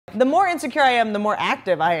The more insecure I am, the more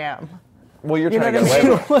active I am. Well, you're trying to get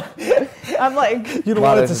away with it. I'm like, you don't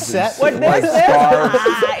want it to set? What like this? scarf.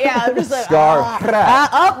 Yeah, I'm just like, Scarf.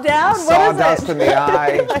 up, down, Sawdust in the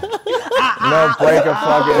eye. No, break a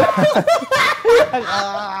fucking.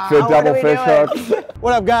 Good double fish hook.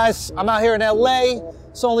 What up, guys? I'm out here in LA.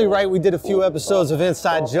 It's only right we did a few episodes of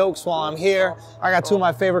Inside Jokes while I'm here. I got two of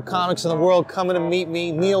my favorite comics in the world coming to meet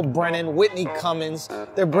me, Neal, Brennan, Whitney, Cummings.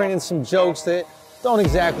 They're bringing some jokes that don't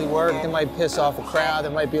exactly work. They might piss off a crowd. They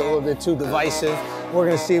might be a little bit too divisive. We're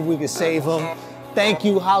gonna see if we can save them. Thank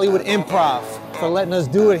you, Hollywood Improv, for letting us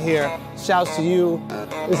do it here. Shouts to you.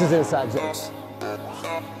 This is Inside Jokes.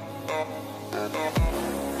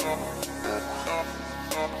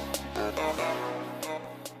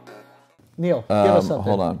 Neal, give us something.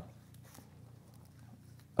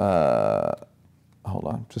 Hold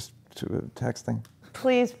on, just texting.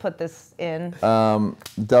 Please put this in.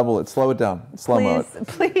 Double it, slow it down, slow-mo it.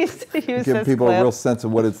 Please use this Give people clip. a real sense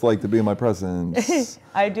of what it's like to be in my presence.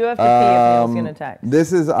 I do have to pee if Neal's gonna text.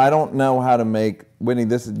 This is, I don't know how to make, Whitney,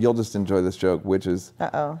 this is, you'll just enjoy this joke, which is,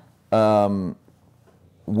 women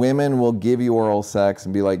will give you oral sex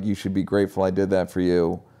and be like, you should be grateful I did that for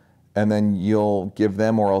you. And then you'll give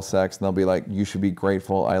them oral sex and they'll be like, you should be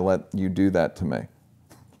grateful I let you do that to me.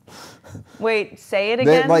 Wait, say it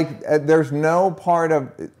again? There's no part of,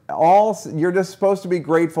 you're just supposed to be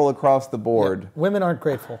grateful across the board. Yeah. Women aren't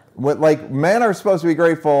grateful. Men are supposed to be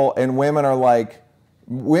grateful and women are like,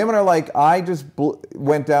 I just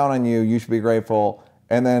went down on you, you should be grateful.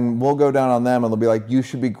 And then we'll go down on them and they'll be like, you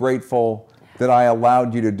should be grateful that I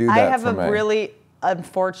allowed you to do that for me. I have a really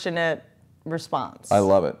unfortunate response. I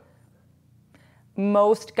love it.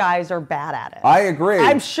 Most guys are bad at it. I agree.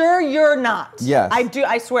 I'm sure you're not. Yes. I do,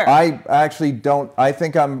 I swear. I actually don't, I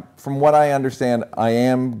think I'm, from what I understand, I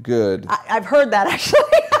am good. I've heard that actually.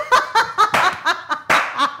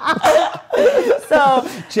 So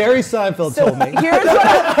Jerry Seinfeld told me. Here's what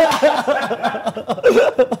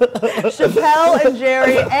Chappelle and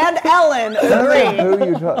Jerry and Ellen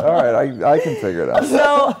agree. All right, I can figure it out.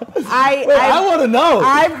 So I want to know.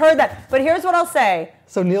 I've heard that, but here's what I'll say.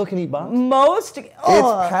 So Neal can eat bombs? Most. It's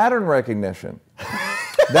pattern recognition.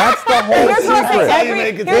 That's the whole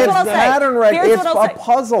secret. It's pattern recognition. It's a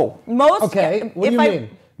puzzle. Most. Okay. What do you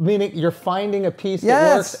mean? Meaning you're finding a piece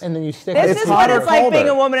that works and then you stick it. This is what it's like being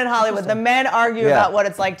a woman in Hollywood. The men argue about what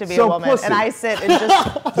it's like to be a woman, and I sit and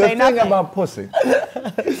just say nothing. The thing about pussy.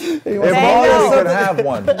 If only we could have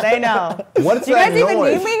one. They know. What's Do you guys even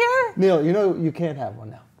need me here? Neal, you know you can't have one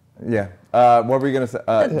now. Yeah. What were you going to say?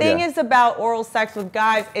 The thing is about oral sex with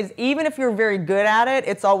guys is even if you're very good at it,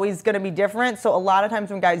 it's always going to be different. So a lot of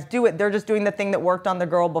times when guys do it, they're just doing the thing that worked on the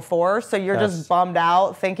girl before. So you're just bummed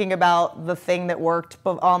out thinking about the thing that worked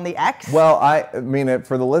on the ex. Well, I mean it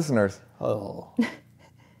for the listeners. Oh.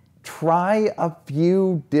 Try a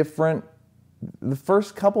few different, the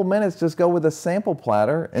first couple minutes, just go with a sample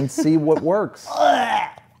platter and see what works.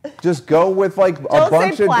 Just go with like a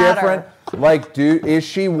bunch of different, like, is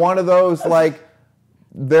she one of those, like,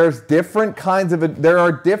 there's different kinds of, there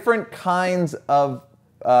are different kinds of,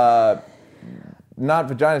 not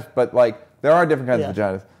vaginas, but like, there are different kinds of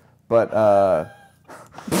vaginas, but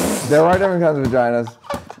there are different kinds of vaginas,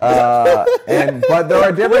 but there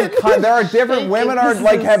are different, women are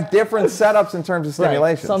like, have different setups in terms of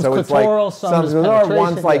stimulation. Some so it's like, some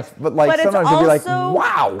ones like, but sometimes you'll be like,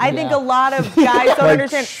 wow. I think a lot of guys don't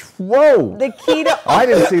understand. Whoa. The key to. I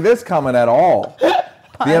didn't see this coming at all.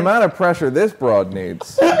 The amount of pressure this broad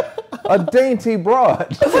needs. A dainty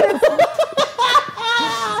broad.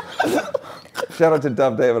 Shout out to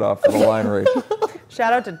Dove Davidoff for the line read.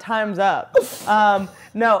 Shout out to Time's Up.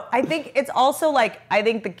 No, I think it's also like, I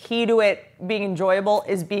think the key to it being enjoyable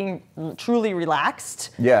is being truly relaxed.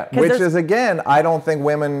 Yeah, which is, again, I don't think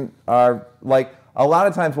women are, like, a lot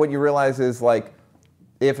of times what you realize is, like,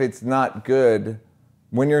 if it's not good,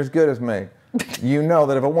 when you're as good as me, you know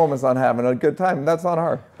that if a woman's not having a good time, that's on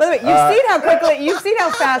her. By the way, you've seen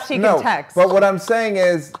how fast he can text. But what I'm saying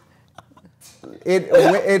is,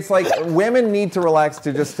 it's like women need to relax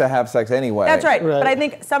to have sex anyway. That's right. But I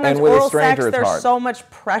think sometimes oral sex, there's so much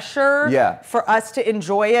pressure for us to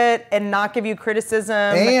enjoy it and not give you criticism.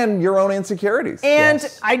 And your own insecurities. And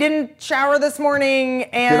I didn't shower this morning.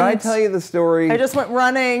 And did I tell you the story? I just went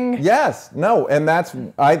running. Yes. No. And that's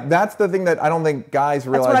the thing that I don't think guys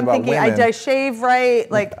realize about women. That's what I'm thinking. I shave right.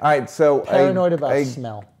 Like. All right. So paranoid about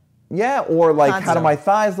smell. Yeah, or like, how do my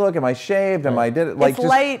thighs look? Am I shaved? Am I did it? Like, it's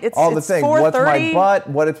light. It's all the things. 4:30. What's my butt?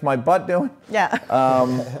 What is my butt doing? Yeah.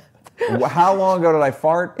 How long ago did I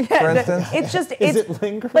fart, for instance? It's just, is it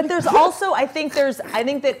lingering? But there's also, I think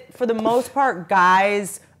that for the most part,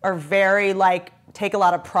 guys are very like take a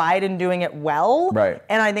lot of pride in doing it well. Right.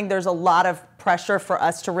 And I think there's a lot of pressure for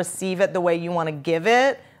us to receive it the way you want to give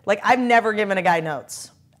it. Like, I've never given a guy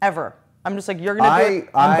notes, ever. I'm just like, you're going to do it.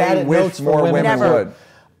 I'm bad at wish notes for more women Never. would.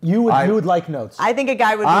 You would like notes. I think a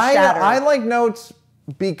guy would be shattered. I like notes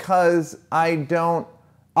because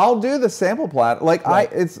I'll do the sample platter. Like I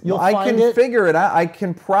can figure it out. I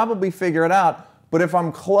can probably figure it out. But if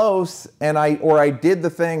I'm close and I did the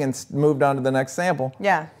thing and moved on to the next sample,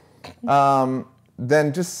 yeah.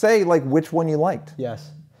 Then just say like which one you liked. Yes.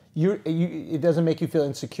 It doesn't make you feel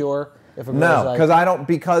insecure if a girl's No, because I don't,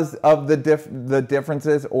 because of the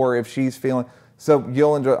differences, or if she's feeling. So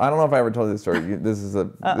you'll enjoy. I don't know if I ever told you this story. This is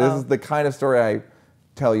the kind of story I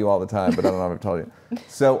tell you all the time, but I don't know if I've told you.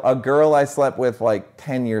 So a girl I slept with like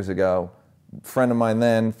 10 years ago, friend of mine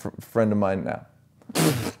then, friend of mine now.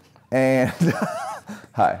 And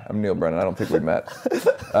hi, I'm Neal Brennan. I don't think we've met.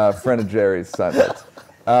 Friend of Jerry's son.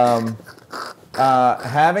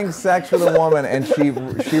 Having sex with a woman, and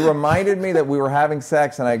she reminded me that we were having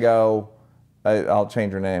sex, and I go, I'll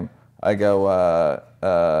change her name. I go,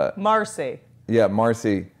 Marcy. Yeah,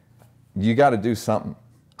 Marcy, you got to do something.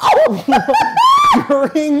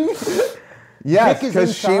 During yes,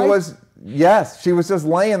 because she was just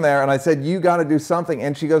laying there, and I said, you got to do something,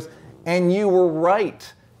 and she goes, and you were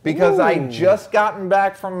right, because I just gotten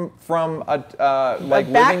back from like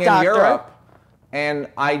living in Europe, and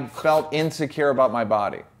I felt insecure about my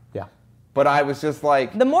body. Yeah, but I was just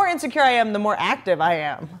like, the more insecure I am, the more active I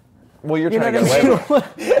am. Well, you're trying to get away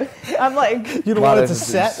with it. I'm like, you don't want it to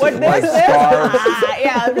set. What like this? Scarf.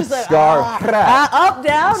 Yeah, I'm just like, Scarf. up,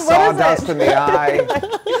 down. Sawdust in the eye.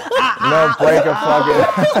 No break a fucking.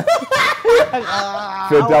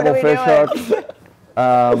 Good double fish hook.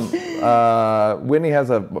 Whitney has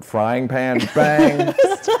a frying pan. Bang.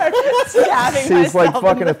 She's like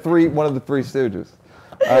fucking one of the Three Stooges.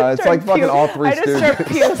 It's like fucking all Three Stooges. I just start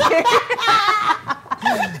puking.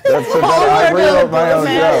 I rewrote my own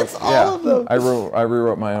joke. I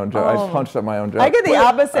rewrote my own joke. I punched up my own joke. I get the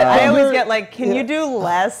opposite. I always get like, can you do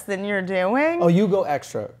less than you're doing? Oh, you go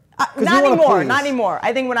extra. Not anymore. Not anymore.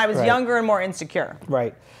 I think when I was younger and more insecure.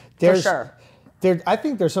 Right. For sure. I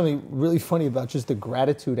think there's something really funny about just the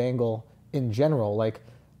gratitude angle in general. Like,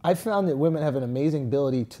 I found that women have an amazing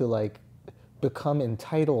ability to like become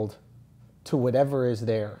entitled to whatever is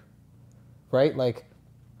there, right? Like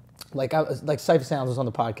Cypher Sounds was on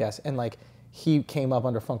the podcast, and like he came up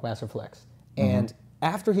under Funkmaster Flex, and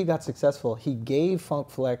after he got successful, he gave Funk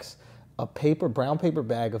Flex a brown paper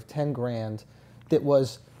bag of 10 grand. He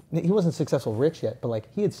wasn't successful rich yet, but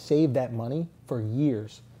like he had saved that money for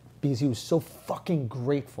years because he was so fucking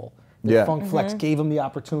grateful that Funk Flex gave him the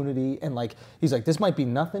opportunity, and like he's like, this might be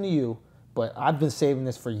nothing to you, but I've been saving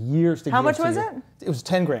this for years to give to you. How much was it? It was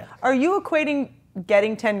 10 grand. Are you equating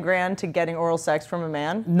getting 10 grand to getting oral sex from a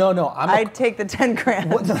man? No. I'd take the 10 grand.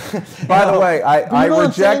 By the way, I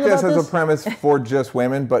reject this as a premise for just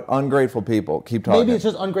women, but ungrateful people. Keep talking. Maybe it's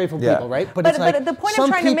just ungrateful people, right? But the point I'm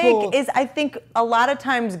trying to make is I think a lot of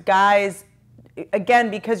times guys, again,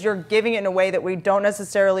 because you're giving it in a way that we don't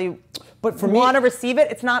necessarily want to receive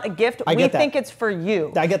it. It's not a gift. We think it's for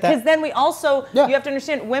you. I get that. Because then we also, you have to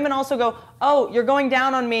understand, women also go, oh, you're going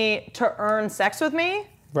down on me to earn sex with me?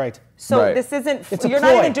 Right. So this isn't, you're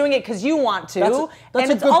not even doing it because you want to. That's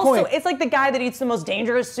and a it's good also, point. it's like the guy that eats the most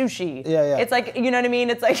dangerous sushi. Yeah. It's like, you know what I mean?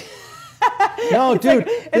 It's like, no, dude.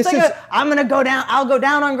 I'm going to go down, I'll go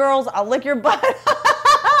down on girls, I'll lick your butt.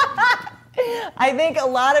 I think a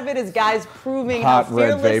lot of it is guys proving how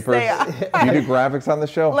fearless they are. You do graphics on the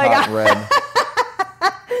show? Like, hot red.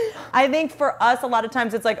 I think for us, a lot of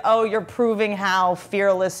times it's like, oh, you're proving how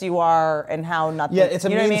fearless you are and how nothing. Yeah, it's a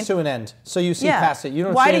means to an end. So you see past it. You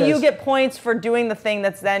don't. Why do you get points for doing the thing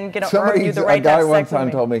that's then going to earn you the right to have sex with me? A guy one time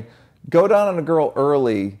told me, go down on a girl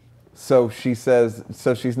early so she's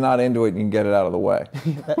not into it and you can get it out of the way.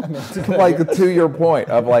 Like, to your point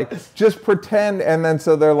of like, just pretend, and then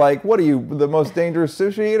so they're like, what are you, the most dangerous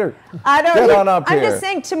sushi eater? I don't Get on up here. I'm just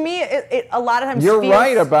saying, to me, it a lot of times you're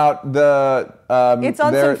right about the... it's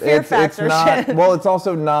on some fear factor shit. Well, it's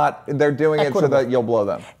also not, they're doing it so that you'll blow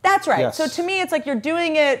them. That's right. Yes. So to me, it's like you're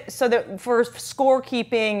doing it so that for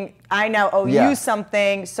scorekeeping, I now owe you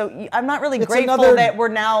something. So I'm not really grateful that we're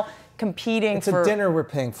now competing for... It's a dinner we're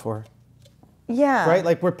paying for. Yeah. Right?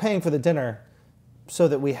 Like, we're paying for the dinner so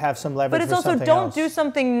that we have some leverage. But it's also, don't do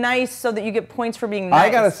something nice so that you get points for being nice. I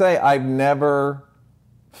gotta say, I've never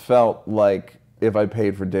felt like if I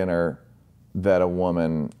paid for dinner that a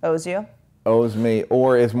woman owes me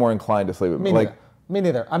or is more inclined to sleep with me. Like, Me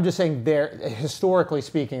neither. I'm just saying historically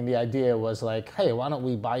speaking, the idea was like, hey, why don't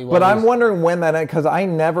we buy you all But I'm these... wondering when that, because I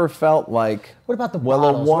never felt like... What about the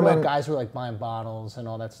bottles? What about guys who are like buying bottles and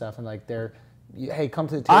all that stuff and like they're, hey, come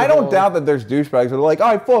to the table. I don't doubt that there's douchebags who are like,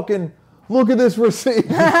 I fucking... Look at this receipt.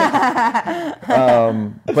 But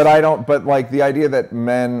I don't. But like the idea that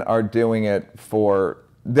men are doing it for,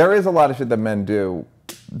 there is a lot of shit that men do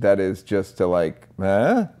that is just to like,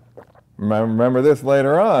 remember this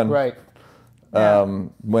later on, right?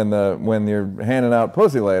 When you're handing out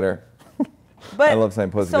pussy later. But I love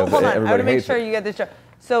saying pussy. So hold on, I want to make sure it. you get this joke.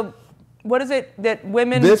 So, what is it that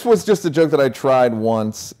women? This was just a joke that I tried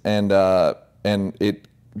once, and it.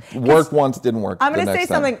 Worked once, didn't work. I'm going to say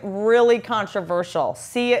something really controversial.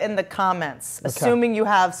 See it in the comments, assuming you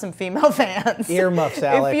have some female fans. Earmuffs,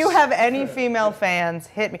 Alex. If you have any female fans,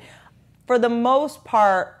 hit me. For the most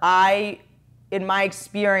part, in my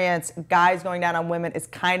experience, guys going down on women is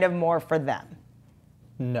kind of more for them.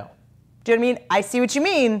 No. Do you know what I mean? I see what you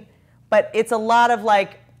mean, but it's a lot of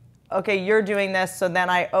like, okay, you're doing this, so then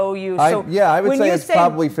I owe you. So I would say it's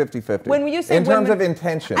probably 50-50. When you say in terms women, of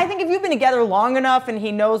intention. I think if you've been together long enough and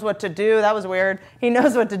he knows what to do, that was weird. He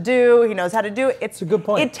knows what to do. He knows how to do it. It's a good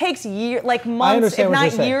point. It takes years, like months, if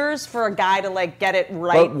not years, for a guy to like get it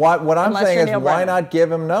right. But what I'm saying is, why not give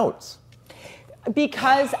him notes?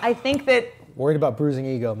 Because I think that. Worried about bruising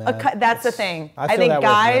ego, man. That's the thing. I think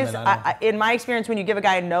guys, in my experience, when you give a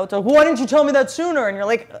guy a note, they're like, why didn't you tell me that sooner? And you're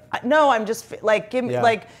like, no, I'm just like, give me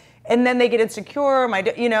like. And then they get insecure,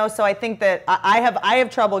 so I think that I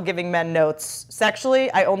have trouble giving men notes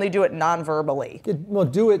sexually. I only do it non-verbally. Well,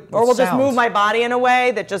 do it. Or we'll just move my body in a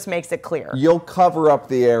way that just makes it clear. You'll cover up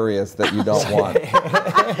the areas that you don't want. A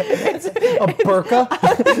burqa?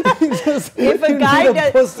 If a guy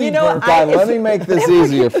does, let me make this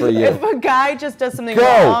easier for you. If a guy just does something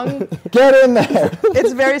wrong, get in there.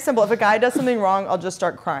 It's very simple. If a guy does something wrong, I'll just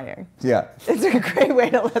start crying. Yeah. It's a great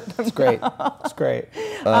way to let them know. It's great.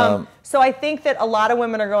 So I think that a lot of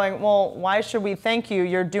women are going, well, why should we thank you?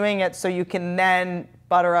 You're doing it so you can then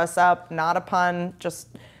butter us up, not a pun, just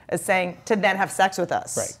as saying, to then have sex with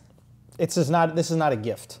us. Right. This is not a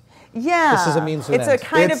gift. Yeah. This is a means to an end. It's a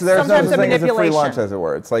kind of there's sometimes no a manipulation. It's a free lunch, as it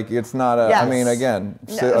were. It's like, it's not a, yes. I mean, again,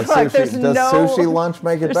 does sushi lunch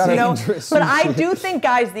make it better? But I do think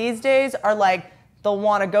guys these days are like, they'll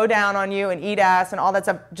want to go down on you and eat ass and all that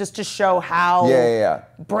stuff just to show how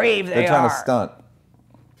brave they are. They're trying to stunt.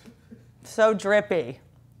 So drippy.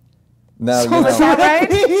 No,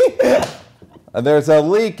 there's a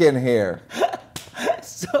leak in here.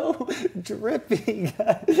 So drippy.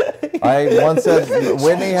 I once said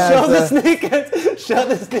Whitney has. Show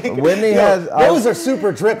the sneakers. Whitney has. Those are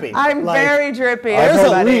super drippy. I'm very drippy. There's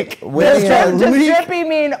a leak. Does drippy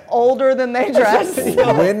mean older than they dress?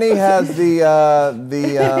 Whitney has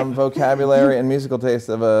the vocabulary and musical taste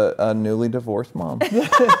of a newly divorced mom.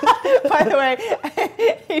 By the way,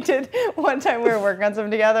 he did one time we were working on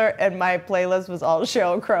something together, and my playlist was all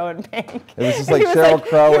Sheryl Crow and Pink. It was just like Sheryl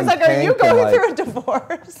Crow and Pink. He was like, "Are you going through a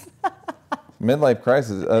divorce?" Midlife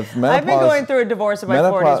crisis. I've been going through a divorce in my 40s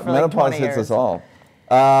for like 20 years. Menopause hits us all.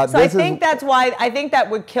 So I think that's why I think that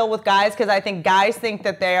would kill with guys, because I think guys think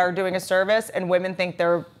that they are doing a service and women think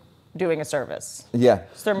they're doing a service. Yeah.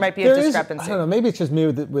 So there might be a discrepancy. I don't know. Maybe it's just me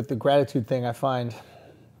with the gratitude thing. I find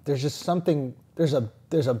there's just something. There's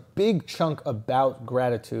a big chunk about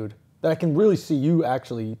gratitude that I can really see you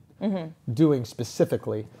actually doing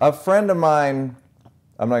specifically. A friend of mine.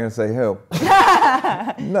 I'm not going to say who.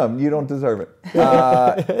 No, you don't deserve it.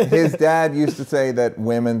 His dad used to say that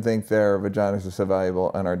women think their vaginas are so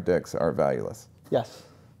valuable and our dicks are valueless. Yes.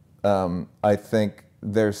 I think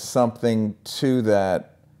there's something to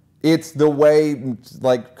that. It's the way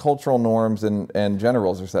like cultural norms and gender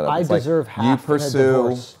roles are set up. I it's deserve like, half in a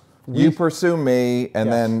divorce. You pursue me,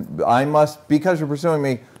 and then I must, because you're pursuing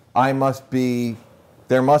me, there must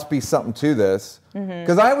be something to this.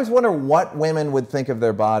 Because I always wonder what women would think of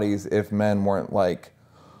their bodies if men weren't like,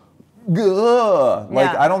 ugh.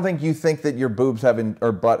 Like, I don't think you think that your boobs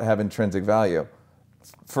or butt have intrinsic value.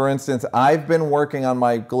 For instance, I've been working on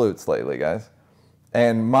my glutes lately, guys.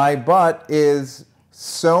 And my butt is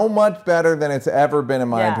so much better than it's ever been in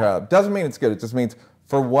my entire life. Doesn't mean it's good. It just means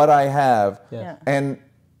for what I have. Yeah. And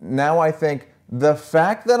now I think the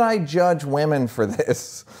fact that I judge women for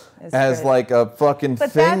this as like a fucking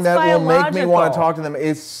thing that will make me want to talk to them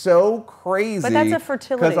is so crazy. But that's a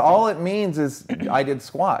fertility because all it means is I did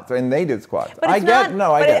squats and they did squats. But I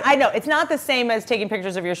know it's not the same as taking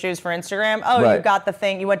pictures of your shoes for Instagram. Oh, right. You got the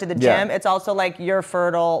thing. You went to the gym. It's also like you're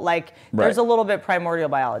fertile. Like there's a little bit primordial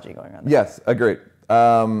biology going on there. Yes, agreed.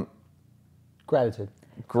 Gratitude.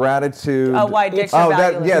 gratitude. Oh, why dicks are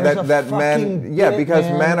valueless. that men, because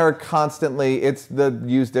man. men are constantly, it's the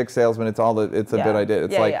used dick salesman, it's a bit I did.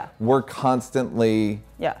 It's we're constantly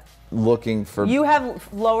looking for. You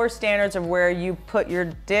have lower standards of where you put your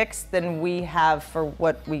dicks than we have for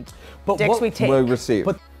what we, we take. We receive.